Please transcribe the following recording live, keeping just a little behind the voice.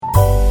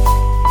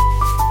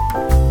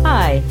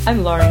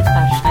I'm Lauren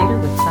Class Schneider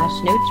with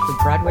Class Notes for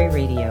Broadway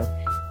Radio.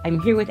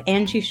 I'm here with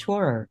Angie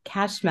Schworer,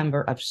 cast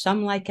member of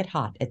Some Like It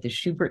Hot at the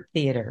Schubert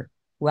Theater.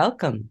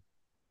 Welcome.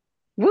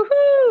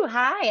 Woohoo!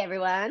 Hi,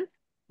 everyone.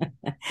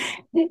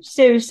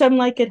 So, Some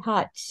Like It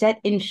Hot, set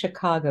in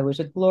Chicago, is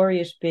a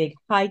glorious, big,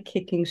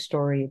 high-kicking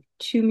story of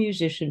two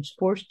musicians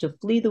forced to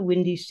flee the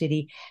Windy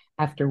City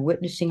after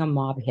witnessing a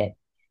mob hit.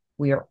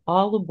 We are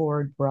all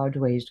aboard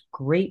Broadway's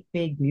great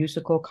big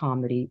musical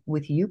comedy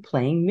with you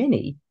playing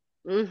Minnie.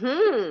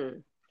 Mm-hmm.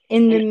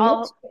 In the And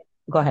midst,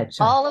 go ahead,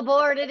 sorry. all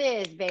aboard it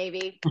is,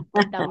 baby.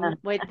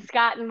 With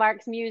Scott and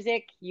Mark's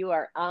music, you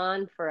are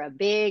on for a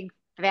big,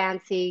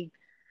 fancy,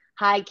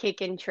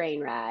 high-kicking train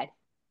ride.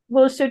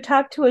 Well, so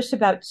talk to us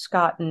about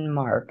Scott and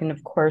Mark. And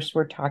of course,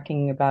 we're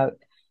talking about,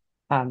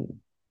 um,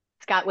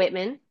 Scott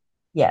Whitman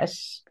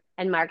yes,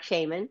 and Mark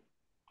Shaman.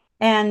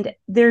 and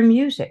their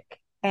music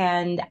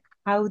and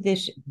how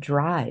this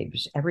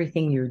drives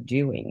everything you're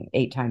doing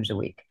 8 times a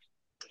week.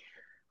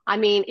 I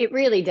mean, it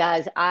really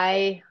does.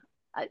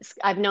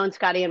 I've known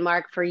Scotty and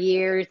Mark for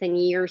years and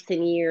years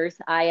and years.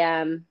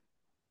 I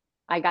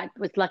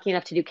was lucky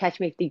enough to do Catch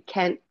Me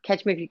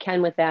If You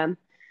Can with them,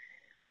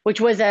 which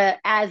was a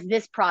as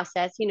this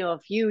process, a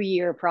few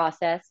year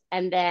process,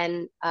 and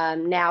then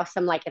now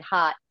Some Like It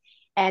Hot,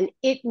 and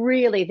it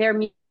really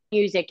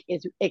music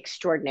is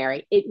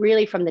extraordinary. It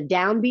really from the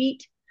downbeat,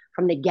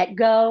 from the get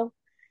go,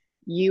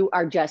 you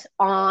are just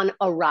on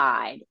a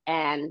ride,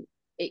 and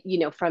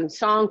from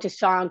song to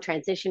song,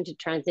 transition to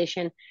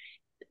transition,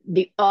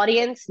 the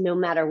audience, no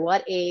matter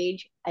what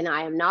age, and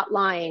I am not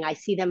lying, I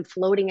see them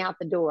floating out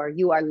the door.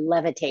 You are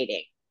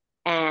levitating,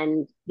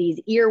 and these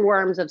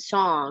earworms of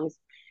songs,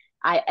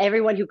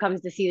 everyone who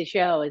comes to see the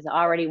show is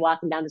already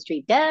walking down the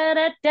street. Da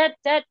da da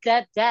da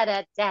da da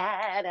da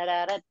da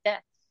da da da.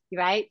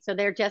 Right? So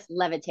they're just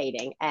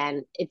levitating,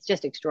 and it's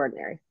just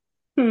extraordinary.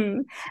 Hmm.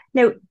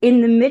 Now, in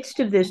the midst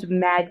of this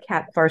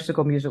madcap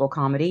farcical musical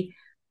comedy,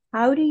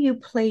 how do you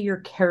play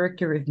your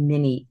character of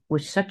Minnie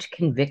with such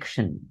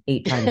conviction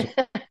 8 times?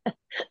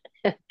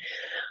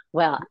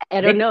 Well,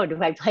 I don't Vic- know.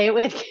 Do I play it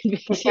with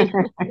conviction?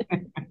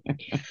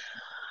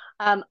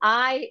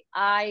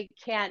 I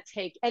can't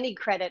take any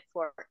credit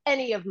for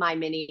any of my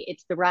Minnie.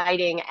 It's the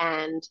writing,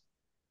 and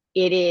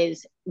it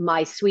is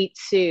my sweet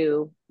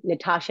Sue,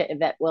 Natasha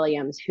Yvette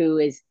Williams, who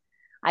is,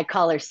 I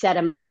call her set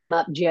 'em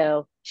up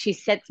Joe. She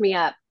sets me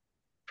up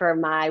for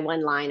my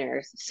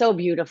one-liners so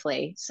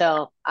beautifully.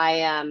 So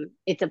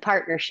it's a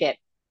partnership.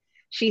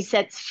 She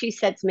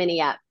sets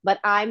Minnie up, but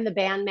I'm the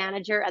band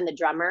manager and the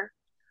drummer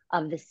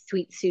of the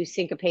Sweet Sue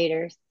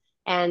Syncopators,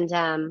 and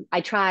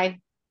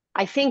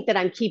I think that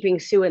I'm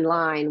keeping Sue in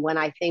line when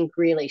I think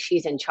really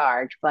she's in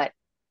charge, but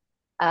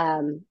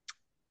um,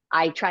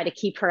 I try to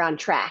keep her on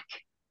track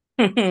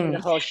for the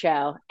whole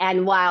show.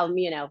 And while,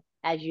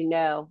 as you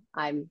know,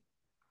 I'm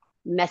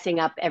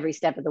messing up every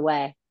step of the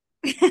way.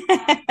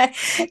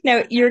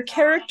 Now, your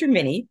character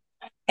Minnie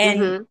and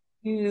Hmm.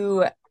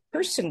 you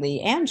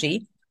personally,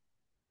 Angie,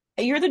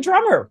 you're the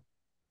drummer.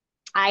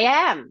 I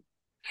am.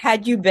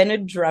 Had you been a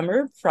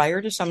drummer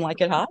prior to Some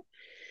Like It Hot?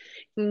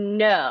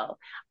 No,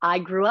 I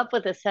grew up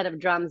with a set of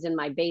drums in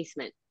my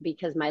basement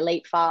because my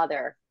late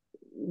father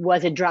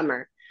was a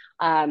drummer.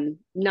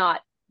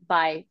 Not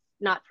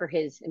not for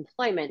his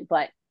employment,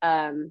 but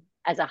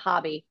as a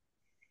hobby.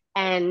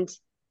 And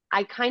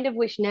I kind of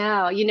wish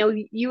now,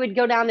 you would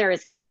go down there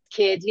as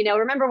kids,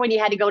 remember when you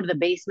had to go to the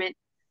basement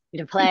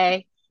to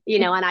play,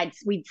 and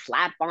we'd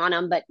slap on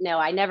them, but no,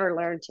 I never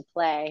learned to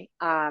play.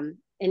 And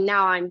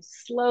now I'm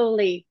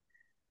slowly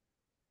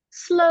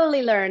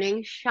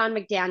learning. Sean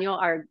McDaniel,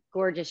 our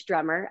gorgeous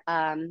drummer,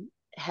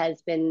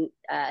 has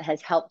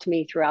helped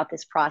me throughout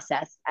this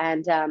process,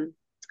 and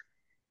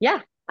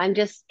yeah, I'm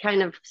just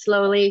kind of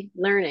slowly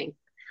learning.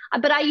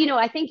 But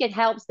I think it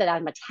helps that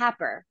I'm a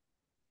tapper,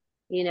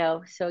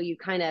 so you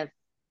kind of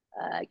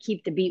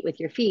keep the beat with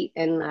your feet,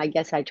 and I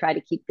guess I try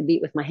to keep the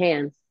beat with my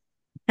hands.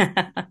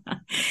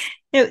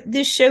 Now,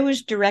 this show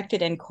is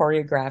directed and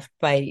choreographed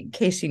by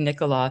Casey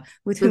Nicola,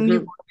 with whom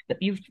Hmm.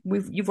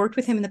 you've worked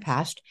with him in the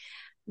past.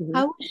 Hmm.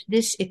 How is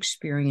this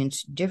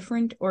experience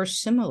different or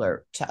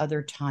similar to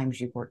other times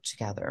you've worked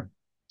together?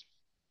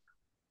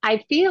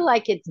 I feel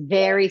like it's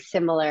very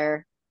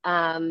similar.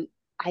 I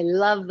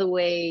love the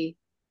way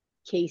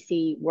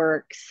Casey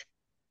works.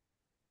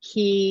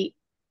 He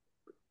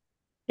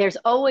there's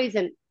always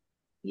an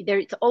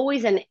there's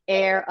always an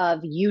air of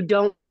you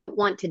don't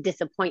want to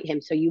disappoint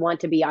him, so you want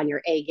to be on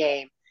your A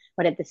game.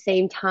 But at the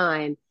same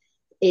time,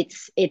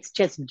 it's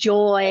just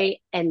joy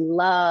and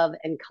love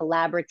and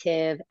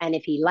collaborative. And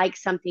if he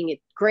likes something,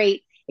 it's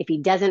great. If he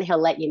doesn't, he'll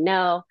let you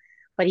know.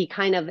 But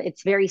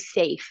it's very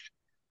safe,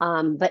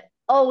 but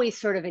always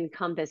sort of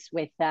encompassed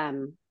with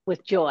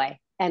joy.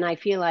 And I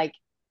feel like,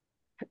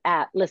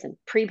 listen,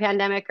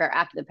 pre-pandemic or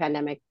after the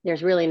pandemic,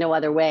 there's really no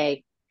other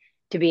way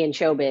to be in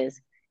showbiz,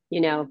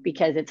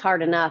 because it's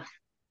hard enough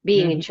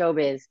being in Mhm.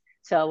 showbiz.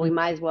 So we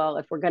might as well,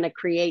 if we're going to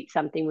create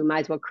something, we might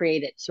as well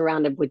create it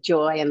surrounded with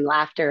joy and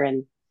laughter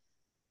and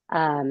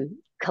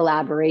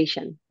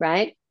collaboration,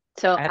 right?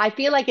 So I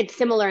feel like it's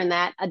similar in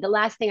that. The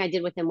last thing I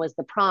did with him was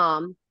the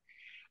prom,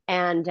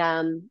 And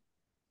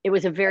it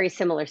was a very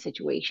similar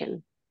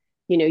situation.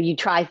 You know, you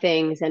try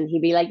things and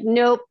he'd be like,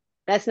 nope,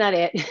 that's not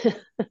it.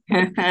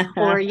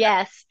 Or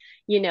yes,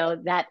 you know,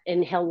 that,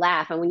 and he'll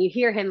laugh. And when you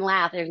hear him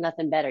laugh, there's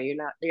nothing better. You're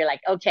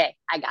like, okay,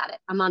 I got it.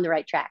 I'm on the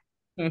right track.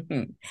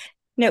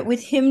 Now,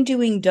 with him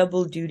doing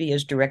double duty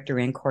as director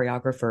and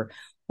choreographer,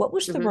 what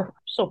was the Hmm.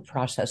 rehearsal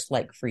process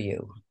like for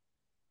you?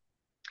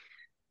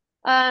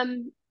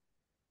 Um,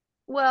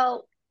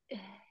 well,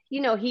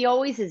 you know, he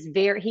always is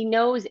he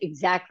knows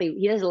exactly,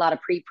 he does a lot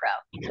of pre-pro.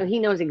 So he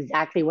knows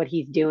exactly what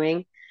he's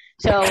doing.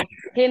 So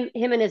him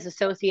and his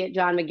associate,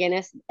 John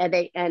McGinnis,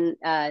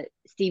 and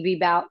Stevie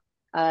Bout,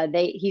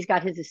 he's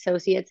got his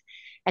associates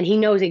and he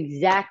knows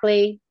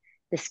exactly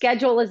the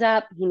schedule is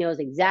up. He knows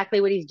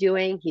exactly what he's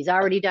doing. He's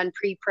already done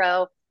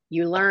pre-pro.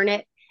 You learn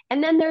it.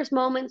 And then there's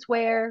moments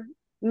where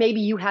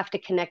maybe you have to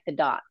connect the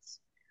dots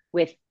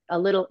with a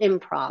little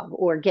improv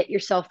or get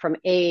yourself from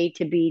A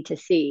to B to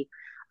C,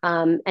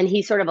 and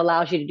he sort of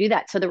allows you to do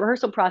that. So the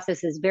rehearsal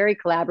process is very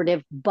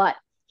collaborative, but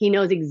he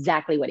knows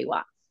exactly what he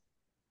wants.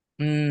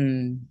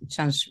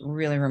 Sounds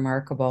really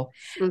remarkable.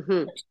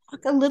 Mm-hmm. Let's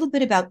talk a little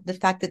bit about the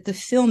fact that the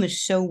film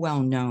is so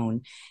well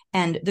known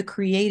and the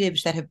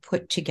creatives that have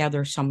put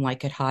together Some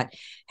Like It Hot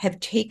have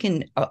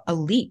taken a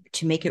leap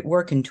to make it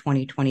work in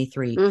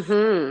 2023.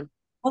 Mm-hmm.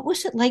 What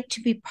was it like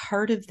to be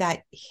part of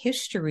that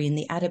history and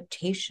the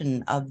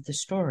adaptation of the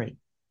story?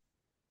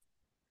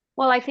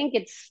 Well, I think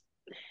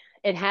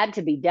it had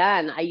to be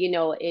done.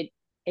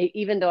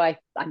 Even though I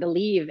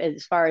believe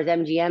as far as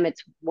MGM,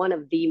 it's one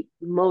of the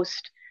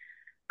most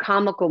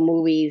comical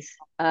movies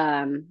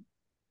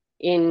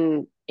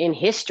in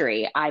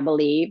history, I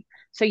believe.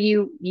 So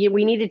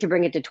we needed to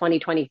bring it to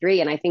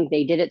 2023, and I think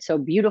they did it so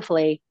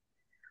beautifully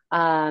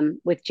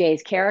with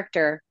Jay's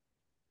character,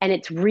 and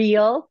it's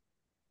real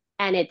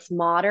and it's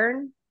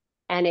modern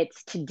and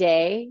it's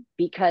today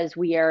because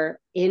we are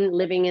in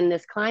living in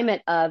this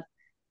climate of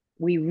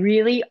we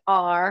really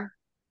are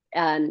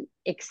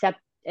accept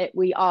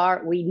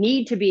we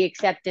need to be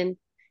accepting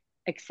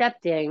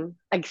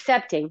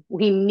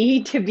we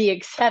need to be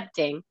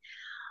accepting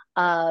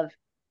of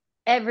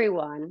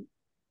everyone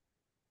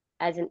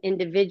as an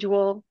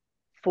individual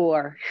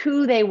for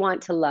who they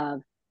want to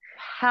love,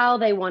 how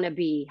they want to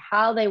be,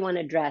 how they want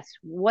to dress,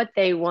 what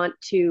they want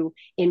to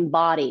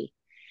embody.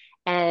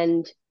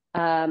 And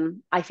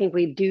I think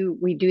we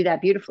do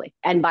that beautifully.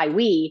 And by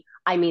we,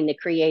 I mean the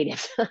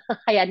creatives.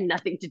 I had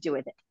nothing to do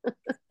with it.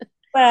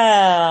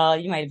 Well,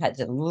 you might have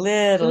had a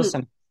little Mm,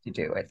 something to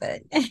do with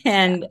it. yeah,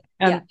 And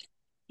yeah.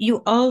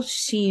 you all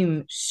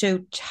seem so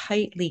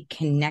tightly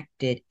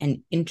connected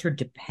and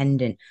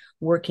interdependent,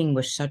 working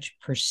with such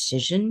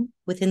precision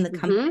within the Hmm.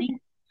 company.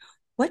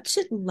 What's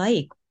it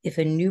like if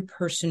a new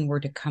person were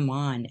to come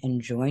on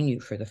and join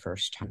you for the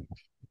first time?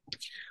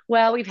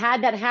 Well, we've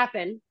had that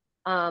happen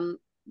um,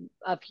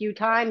 a few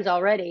times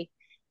already,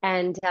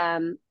 and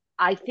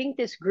I think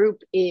this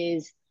group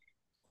is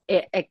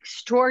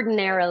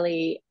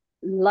extraordinarily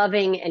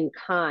loving and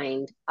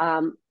kind.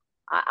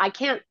 I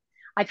can't.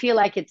 I feel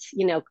like it's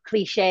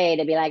cliche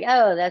to be like,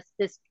 oh, that's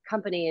this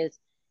company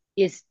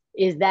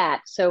is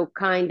that so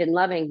kind and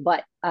loving.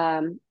 But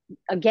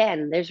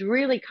again, there's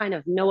really kind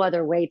of no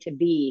other way to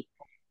be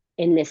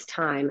in this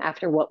time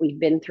after what we've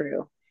been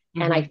through.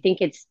 And I Hmm. think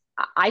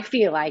I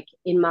feel like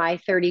in my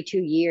 32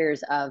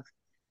 years of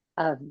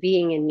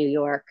being in New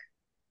York,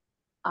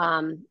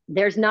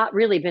 there's not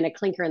really been a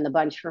clinker in the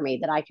bunch for me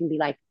that I can be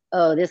like,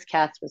 oh, this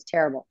cast was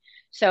terrible.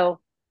 So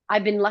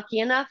I've been lucky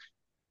enough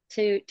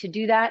to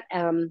do that.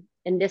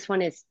 And this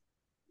one is,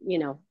 you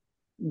know,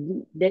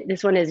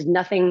 this one is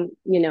nothing,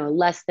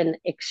 less than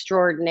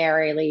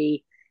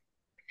extraordinarily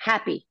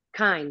happy,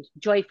 kind,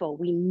 joyful.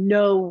 We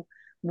know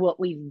what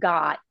we've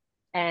got,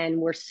 and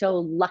we're so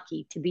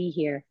lucky to be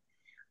here.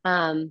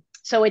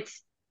 So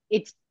it's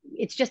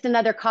just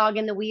another cog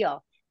in the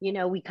wheel.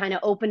 We kind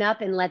of open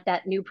up and let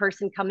that new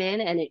person come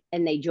in,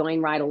 and they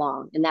join right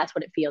along, and that's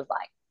what it feels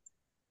like.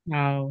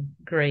 Oh,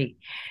 great.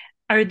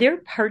 Are there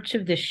parts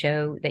of the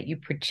show that you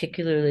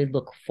particularly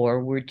look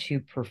forward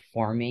to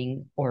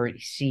performing or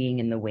seeing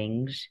in the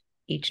wings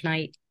each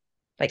night?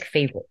 Like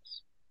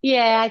favorites?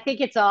 Yeah, I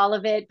think it's all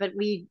of it, but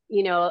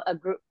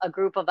a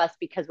group of us,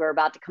 because we're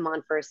about to come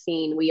on for a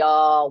scene, we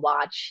all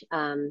watch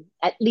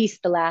at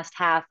least the last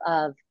half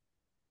of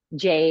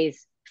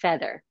Jay's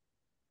Feather.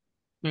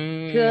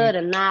 Mm, Could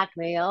have knocked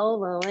me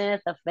over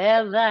with a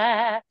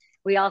feather.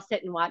 We all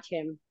sit and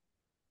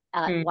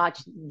mm. watch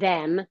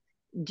them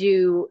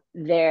do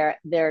their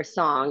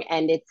song,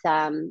 and it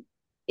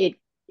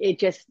it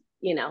just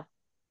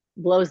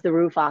blows the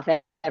roof off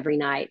every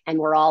night, and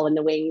we're all in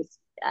the wings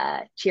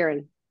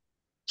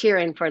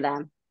cheering for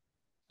them.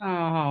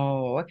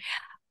 Oh,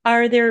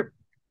 are there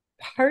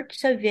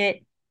parts of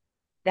it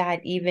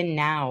that even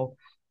now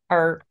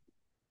are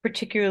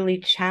particularly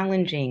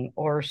challenging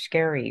or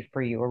scary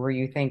for you, or where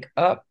you think,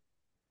 oh,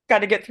 got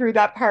to get through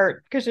that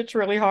part because it's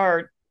really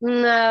hard?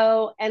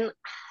 No, and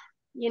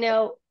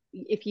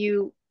if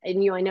you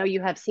and you I know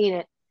you have seen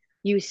it,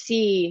 you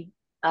see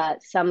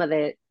some of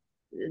it,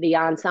 the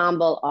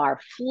ensemble are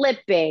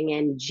flipping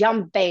and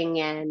jumping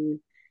and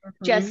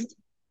Mhm. just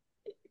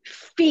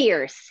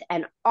fierce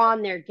and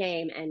on their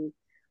game and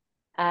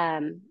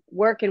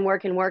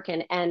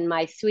working. And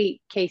my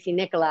sweet Casey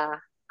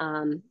Nicola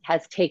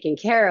has taken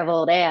care of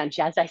old Ange.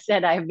 As I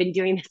said, I've been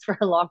doing this for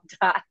a long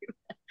time.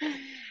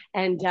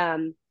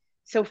 And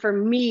so for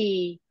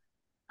me,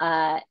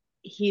 uh,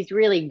 he's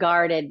really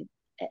guarded,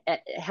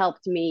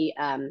 helped me.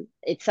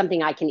 It's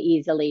something I can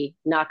easily,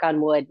 knock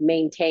on wood,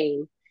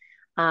 maintain.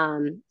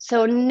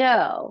 So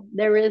no,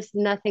 there is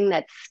nothing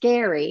that's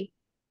scary.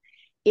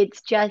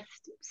 It's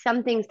just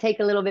some things take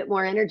a little bit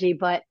more energy,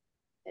 but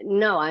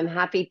no, I'm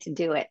happy to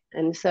do it.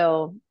 And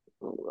so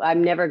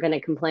I'm never going to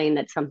complain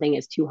that something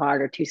is too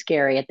hard or too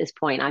scary at this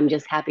point. I'm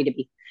just happy to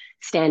be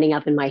standing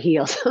up in my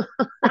heels.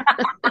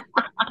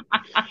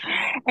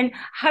 And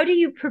how do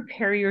you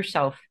prepare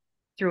yourself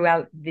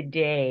throughout the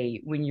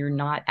day when you're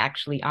not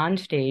actually on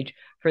stage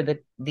for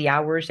the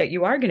hours that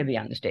you are going to be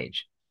on the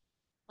stage?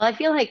 Well, I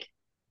feel like,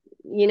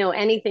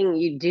 anything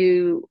you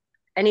do,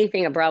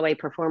 anything a Broadway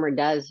performer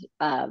does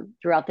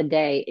throughout the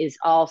day is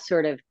all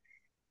sort of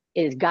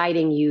is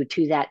guiding you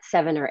to that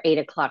 7 or 8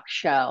 o'clock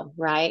show,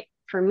 right?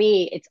 For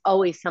me, it's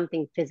always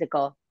something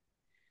physical.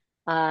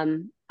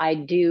 I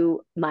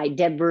do my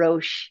Deb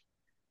Roche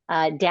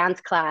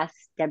dance class.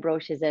 Deb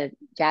Roche is a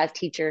jazz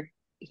teacher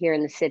here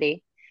in the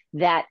city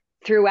that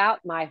throughout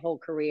my whole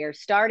career,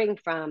 starting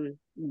from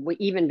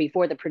even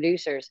before the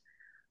producers,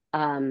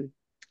 um,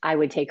 I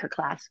would take her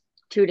class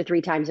 2 to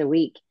 3 times a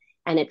week.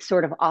 And it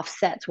sort of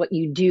offsets what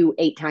you do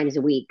 8 times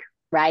a week,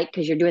 right?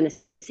 Because you're doing the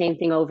same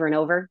thing over and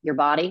over, your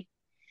body.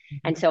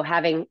 And Mhm. so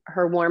having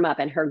her warm up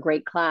and her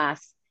great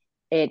class,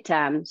 it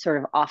sort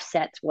of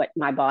offsets what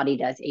my body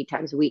does 8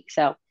 times a week.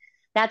 So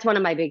that's one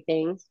of my big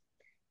things.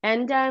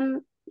 And,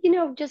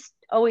 just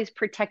always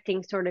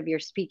protecting sort of your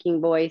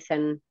speaking voice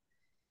and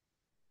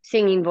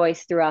singing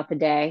voice throughout the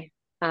day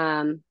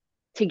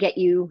to get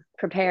you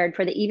prepared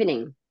for the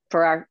evening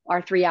for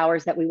our 3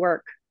 hours that we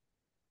work.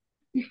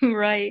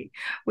 Right.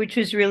 Which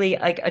is really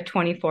like a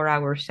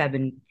 24-hour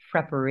seven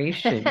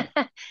preparation.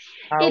 It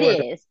Hour.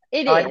 is.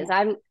 It God. is.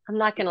 I'm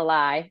not gonna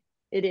lie.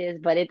 It is,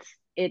 but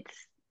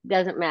it's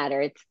doesn't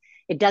matter.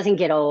 It doesn't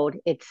get old.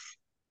 It's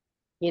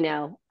you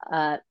know,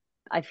 uh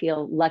I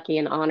feel lucky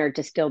and honored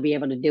to still be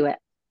able to do it.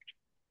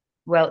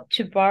 Well,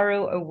 to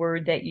borrow a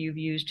word that you've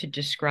used to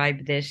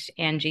describe this,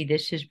 Angie,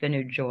 this has been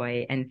a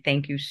joy, and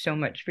thank you so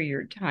much for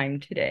your time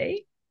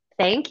today.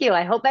 Thank you.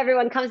 I hope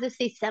everyone comes to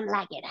see Some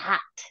Like It Hot.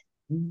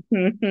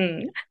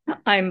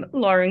 I'm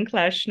Lauren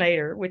Class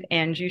Schneider with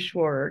Angie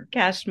Schworer,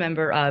 cast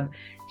member of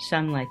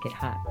Some Like It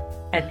Hot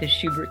at the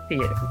Schubert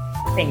Theater.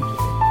 Thank you.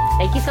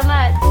 Thank you so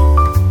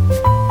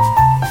much.